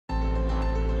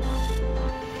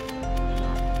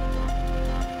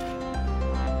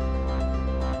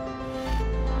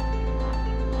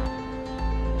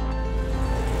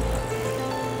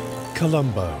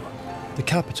Colombo, the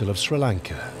capital of Sri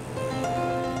Lanka.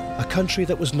 A country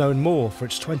that was known more for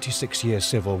its 26-year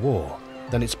civil war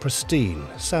than its pristine,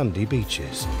 sandy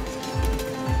beaches.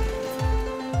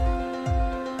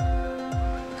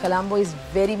 Colombo is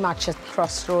very much a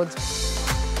crossroads.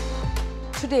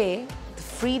 Today, the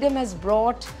freedom has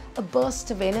brought a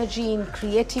burst of energy and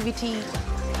creativity.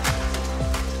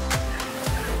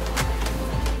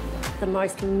 The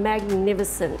most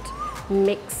magnificent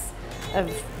mix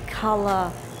of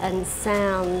colour and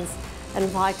sounds and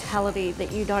vitality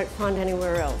that you don't find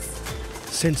anywhere else.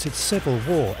 Since its civil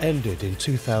war ended in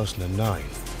 2009,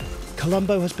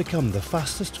 Colombo has become the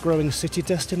fastest growing city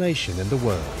destination in the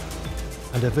world.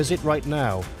 And a visit right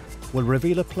now will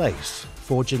reveal a place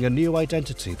forging a new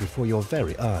identity before your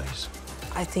very eyes.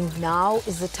 I think now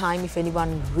is the time, if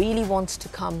anyone really wants to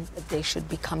come, that they should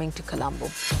be coming to Colombo.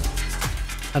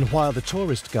 And while the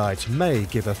tourist guides may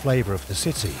give a flavour of the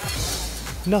city,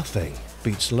 nothing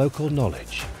beats local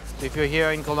knowledge. If you're here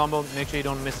in Colombo, make sure you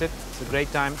don't miss it. It's a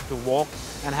great time to walk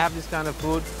and have this kind of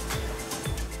food.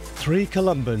 3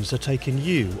 Colombans are taking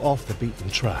you off the beaten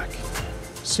track.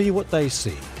 See what they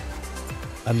see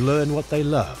and learn what they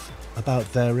love about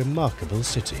their remarkable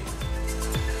city.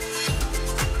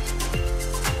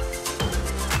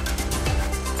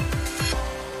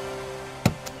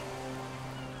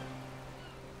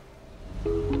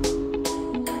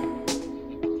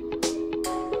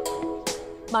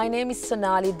 My name is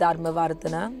Sonali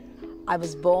Dharmavardhana. I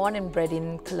was born and bred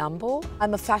in Colombo.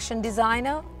 I'm a fashion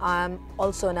designer. I'm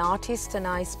also an artist, and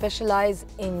I specialize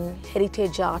in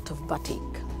heritage art of batik.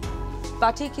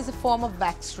 Batik is a form of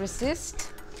wax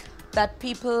resist that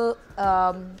people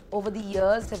over the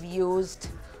years have used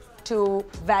to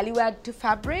value add to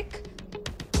fabric.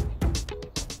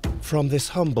 From this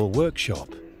humble workshop,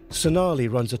 Sonali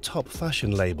runs a top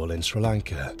fashion label in Sri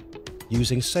Lanka,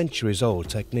 using centuries-old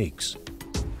techniques.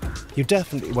 You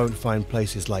definitely won't find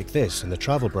places like this in the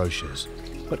travel brochures,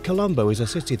 but Colombo is a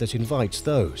city that invites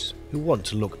those who want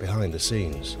to look behind the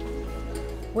scenes.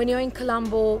 When you're in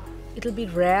Colombo, it'll be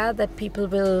rare that people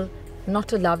will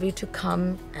not allow you to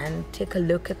come and take a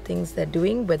look at things they're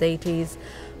doing, whether it is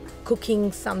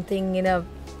cooking something in a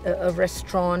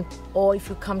restaurant, or if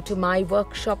you come to my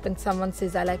workshop and someone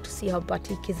says, I like to see how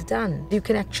batik is done, you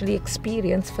can actually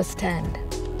experience firsthand.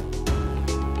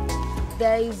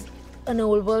 There is an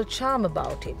old world charm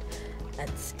about it, and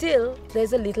still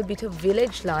there's a little bit of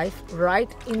village life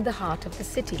right in the heart of the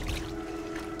city.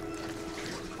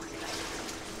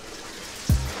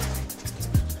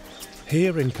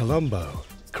 Here in Colombo,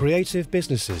 creative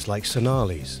businesses like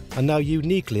Sonali's are now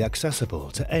uniquely accessible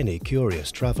to any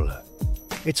curious traveller.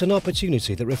 It's an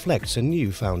opportunity that reflects a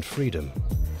newfound freedom.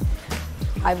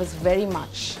 I was very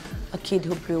much a kid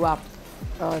who grew up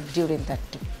during that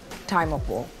time of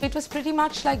war. It was pretty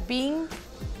much like being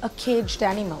a caged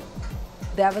animal.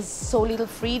 There was so little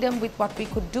freedom with what we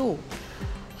could do.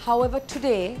 However,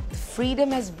 today,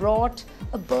 freedom has brought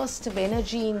a burst of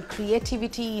energy and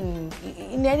creativity in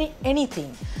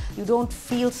anything. You don't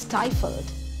feel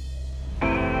stifled.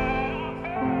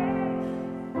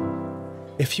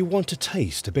 If you want to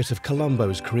taste a bit of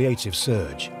Colombo's creative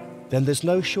surge, then there's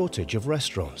no shortage of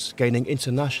restaurants gaining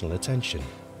international attention.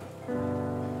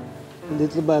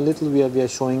 Little by little, we are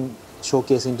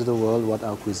showcasing to the world what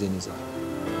our cuisine is like.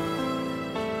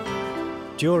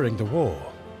 During the war,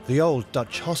 the old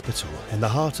Dutch hospital in the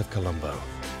heart of Colombo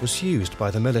was used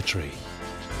by the military.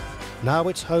 Now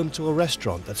it's home to a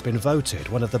restaurant that's been voted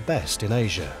one of the best in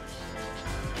Asia.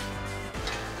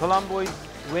 Colombo is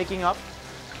waking up.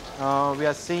 We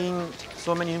are seeing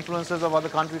so many influences of other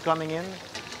countries coming in.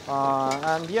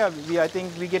 And yeah, I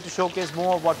think we get to showcase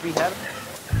more of what we have.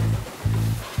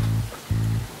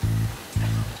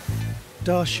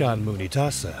 Darshan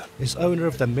Munidasa is owner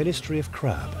of the Ministry of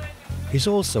Crab. He's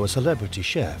also a celebrity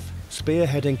chef,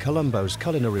 spearheading Colombo's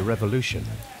culinary revolution,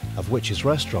 of which his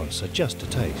restaurants are just a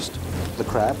taste. The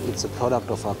crab, it's a product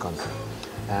of our country,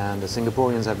 and the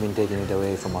Singaporeans have been taking it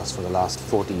away from us for the last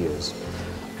 40 years.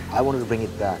 I wanted to bring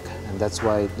it back, and that's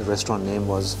why the restaurant name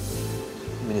was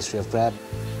Ministry of Crab.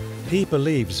 He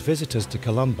believes visitors to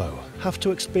Colombo have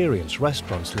to experience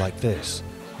restaurants like this,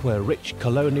 where rich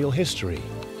colonial history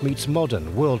meets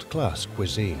modern world-class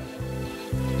cuisine.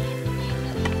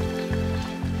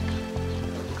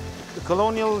 The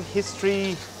colonial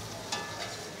history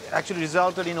actually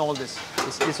resulted in all this.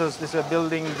 This was a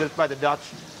building built by the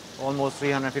Dutch almost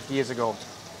 350 years ago.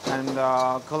 And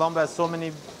Colombo has so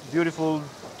many beautiful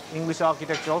English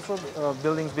architecture also,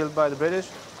 buildings built by the British.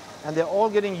 And they're all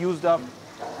getting used up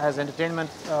as entertainment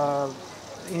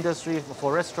industry,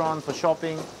 for restaurants, for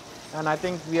shopping. And I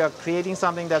think we are creating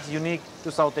something that's unique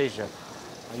to South Asia.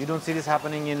 You don't see this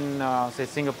happening in, say,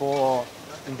 Singapore or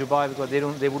in Dubai, because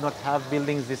they would not have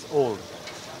buildings this old.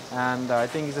 And I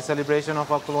think it's a celebration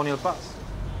of our colonial past.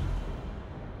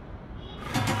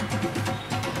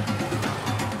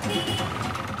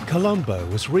 Colombo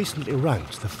was recently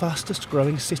ranked the fastest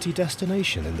growing city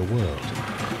destination in the world.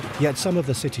 Yet some of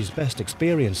the city's best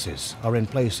experiences are in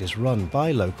places run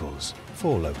by locals,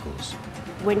 for locals.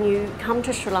 When you come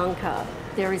to Sri Lanka,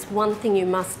 there is one thing you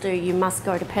must do. You must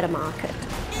go to Peta Market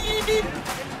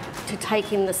to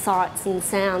take in the sights and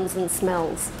sounds and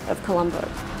smells of Colombo.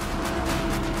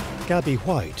 Gabby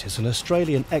White is an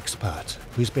Australian expat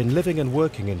who's been living and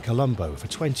working in Colombo for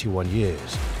 21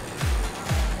 years.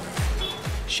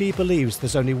 She believes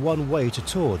there's only one way to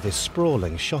tour this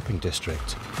sprawling shopping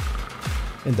district: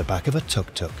 in the back of a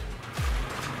tuk-tuk.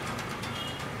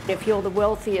 If you're the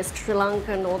wealthiest Sri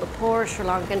Lankan or the poorest Sri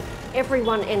Lankan,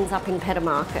 everyone ends up in Peta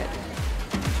Market.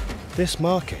 This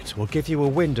market will give you a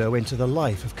window into the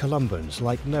life of Colombans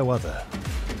like no other.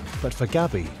 But for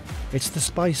Gabby, it's the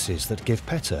spices that give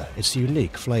Peta its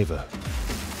unique flavour.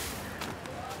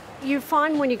 You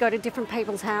find when you go to different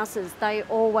people's houses, they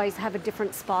always have a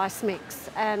different spice mix.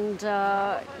 And,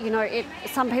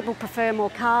 some people prefer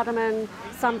more cardamom,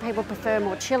 some people prefer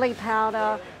more chilli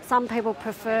powder, some people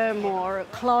prefer more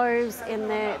cloves in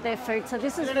their food. So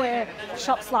this is where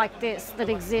shops like this that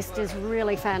exist is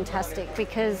really fantastic,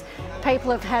 because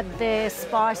people have had their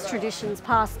spice traditions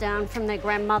passed down from their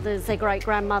grandmothers, their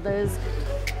great-grandmothers.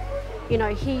 You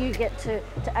know, here you get to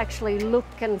actually look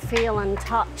and feel and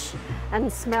touch and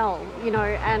smell,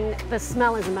 and the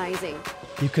smell is amazing.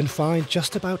 You can find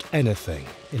just about anything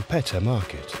in Peta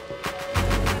Market.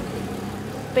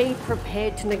 Be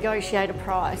prepared to negotiate a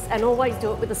price and always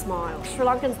do it with a smile. Sri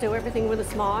Lankans do everything with a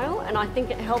smile, and I think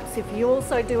it helps if you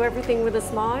also do everything with a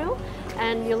smile,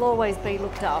 and you'll always be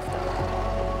looked after.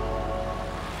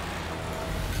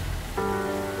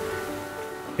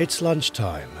 It's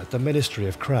lunchtime at the Ministry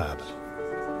of Crab.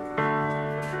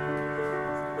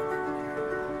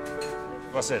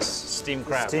 What's this? Steamed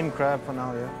crab? Steamed crab for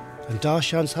now, yeah. And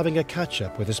Darshan's having a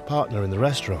catch-up with his partner in the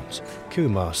restaurant,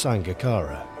 Kumar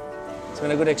Sangakkara. It's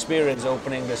been a good experience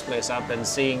opening this place up and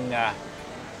seeing,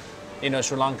 Sri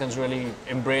Lankans really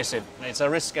embrace it. It's a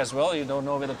risk as well. You don't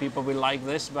know whether people will like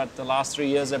this, but the last 3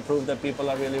 years have proved that people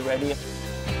are really ready.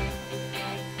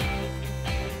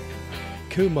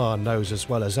 Kumar knows as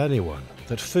well as anyone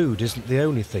that food isn't the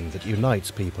only thing that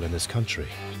unites people in this country.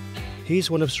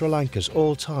 He's one of Sri Lanka's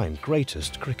all-time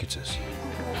greatest cricketers.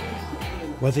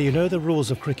 Whether you know the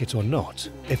rules of cricket or not,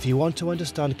 if you want to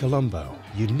understand Colombo,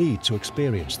 you need to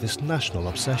experience this national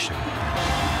obsession.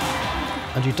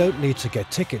 And you don't need to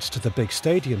get tickets to the big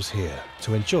stadiums here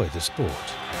to enjoy the sport.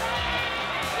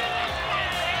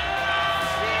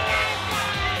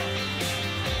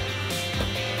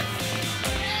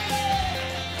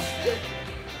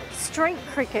 Street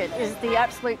cricket is the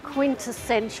absolute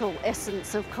quintessential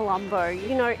essence of Colombo.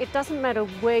 It doesn't matter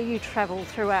where you travel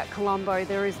throughout Colombo,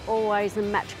 there is always a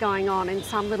match going on in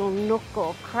some little nook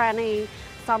or cranny,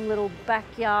 some little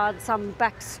backyard, some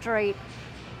back street.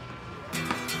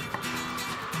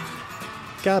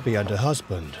 Gabby and her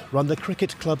husband run the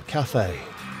Cricket Club Cafe,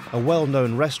 a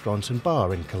well-known restaurant and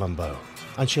bar in Colombo,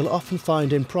 and she'll often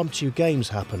find impromptu games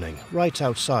happening right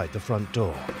outside the front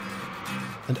door.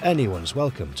 And anyone's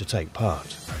welcome to take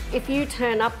part. If you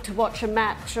turn up to watch a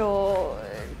match or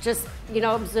just,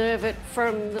 observe it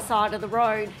from the side of the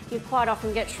road, you quite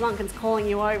often get Sri Lankans calling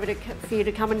you over for you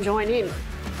to come and join in.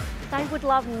 They would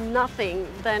love nothing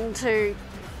than to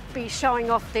be showing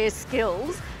off their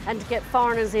skills and to get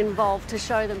foreigners involved to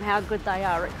show them how good they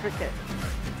are at cricket.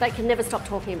 They can never stop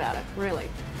talking about it, really.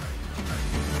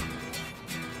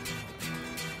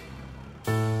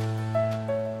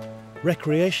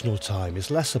 Recreational time is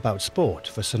less about sport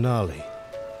for Sonali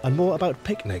and more about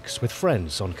picnics with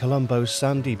friends on Colombo's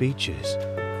sandy beaches.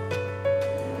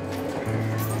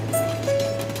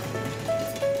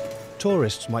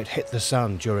 Tourists might hit the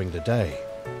sand during the day,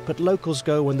 but locals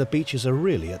go when the beaches are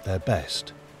really at their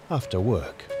best, after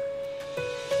work.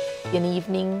 An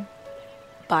evening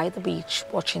by the beach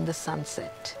watching the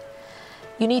sunset.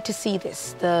 You need to see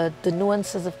this, the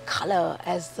nuances of colour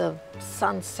as the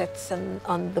sun sets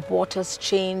and the waters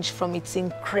change from its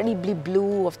incredibly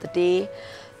blue of the day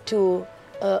to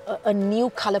a new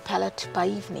colour palette by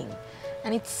evening.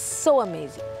 And it's so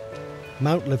amazing.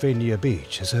 Mount Lavinia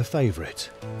Beach is her favourite.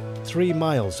 3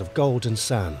 miles of golden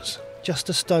sands, just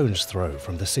a stone's throw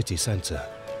from the city centre.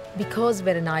 Because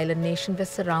we're an island nation, we're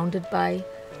surrounded by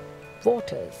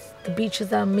waters. The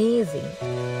beaches are amazing.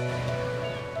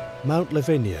 Mount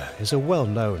Lavinia is a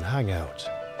well-known hangout,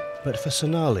 but for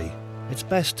Sonali, it's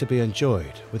best to be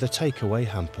enjoyed with a takeaway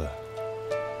hamper.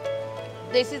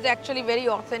 This is actually very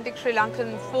authentic Sri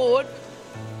Lankan food,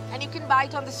 and you can buy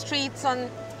it on the streets on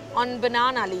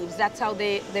banana leaves. That's how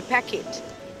they pack it.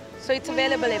 So it's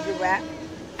available everywhere,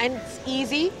 and it's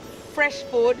easy, fresh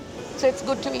food, so it's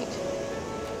good to eat.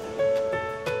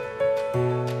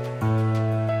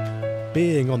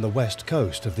 Being on the west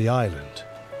coast of the island,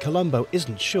 Colombo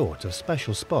isn't short of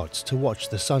special spots to watch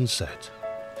the sunset.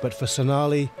 But for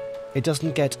Sonali, it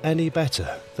doesn't get any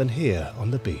better than here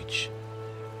on the beach.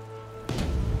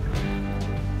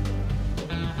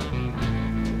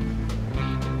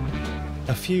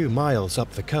 A few miles up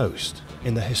the coast,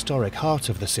 in the historic heart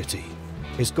of the city,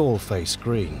 is Gallface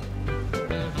Green.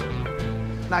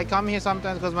 I come here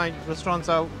sometimes because my restaurants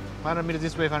are 100 meters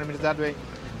this way, 100 meters that way.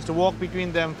 Just to walk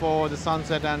between them for the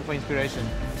sunset and for inspiration.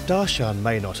 Darshan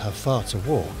may not have far to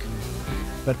walk,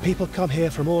 but people come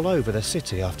here from all over the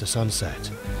city after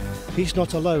sunset. He's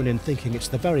not alone in thinking it's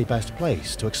the very best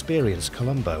place to experience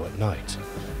Colombo at night.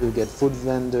 You get food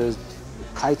vendors,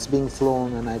 kites being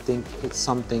flown, and I think it's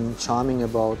something charming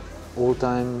about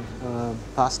old-time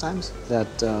pastimes,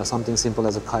 that something simple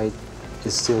as a kite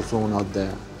is still flown out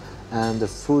there. And the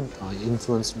food are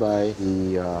influenced by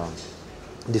the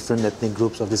different ethnic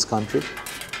groups of this country.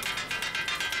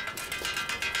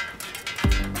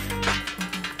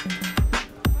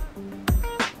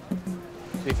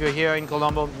 If you're here in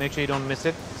Colombo, make sure you don't miss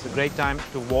it. It's a great time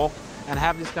to walk and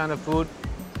have this kind of food.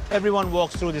 Everyone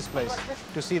walks through this place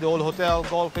to see the old hotel,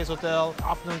 Gallface Hotel,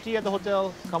 afternoon tea at the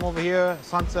hotel, come over here,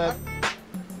 sunset.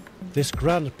 This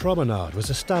grand promenade was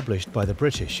established by the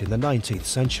British in the 19th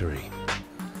century.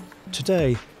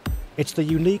 Today, it's the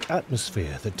unique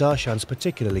atmosphere that Darshan's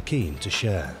particularly keen to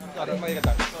share.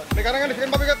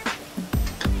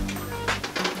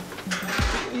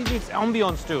 It's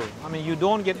ambience too. I mean, you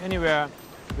don't get anywhere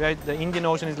where the Indian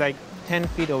Ocean is like 10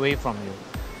 feet away from you.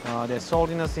 There's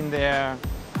saltiness in there,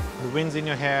 the wind's in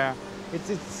your hair.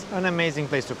 It's an amazing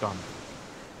place to come.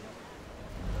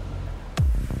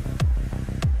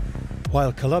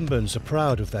 While Colombans are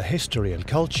proud of their history and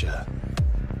culture,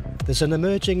 there's an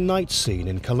emerging night scene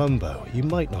in Colombo you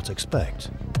might not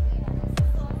expect.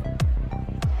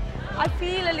 I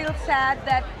feel a little sad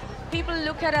that people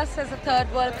look at us as a third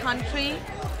world country,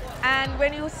 and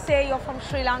when you say you're from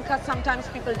Sri Lanka, sometimes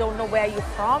people don't know where you're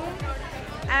from,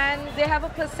 and they have a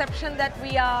perception that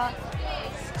we are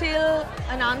still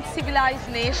an uncivilized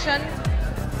nation.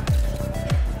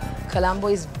 Colombo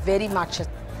is very much a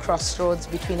crossroads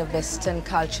between a Western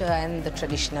culture and the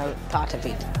traditional part of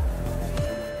it.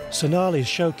 Sonali's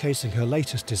showcasing her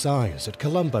latest designs at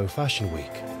Colombo Fashion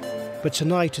Week, but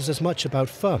tonight is as much about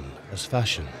fun as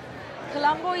fashion.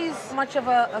 Colombo is much of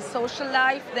a social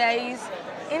life. There is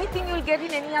anything you'll get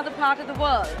in any other part of the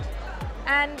world.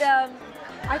 And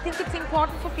I think it's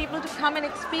important for people to come and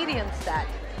experience that.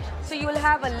 So you will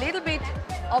have a little bit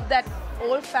of that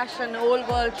old-fashioned,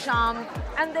 old-world charm,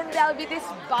 and then there'll be this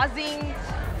buzzing,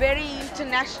 very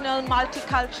international,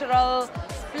 multicultural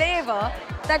flavor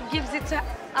that gives it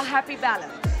a happy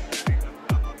balance.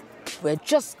 We're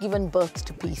just given birth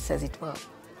to peace, as it were.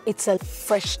 It's a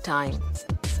fresh time.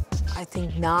 I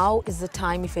think now is the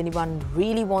time, if anyone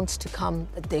really wants to come,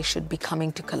 that they should be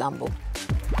coming to Colombo.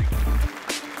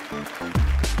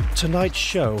 Tonight's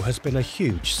show has been a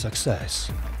huge success,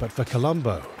 but for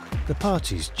Colombo, the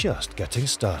party's just getting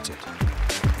started.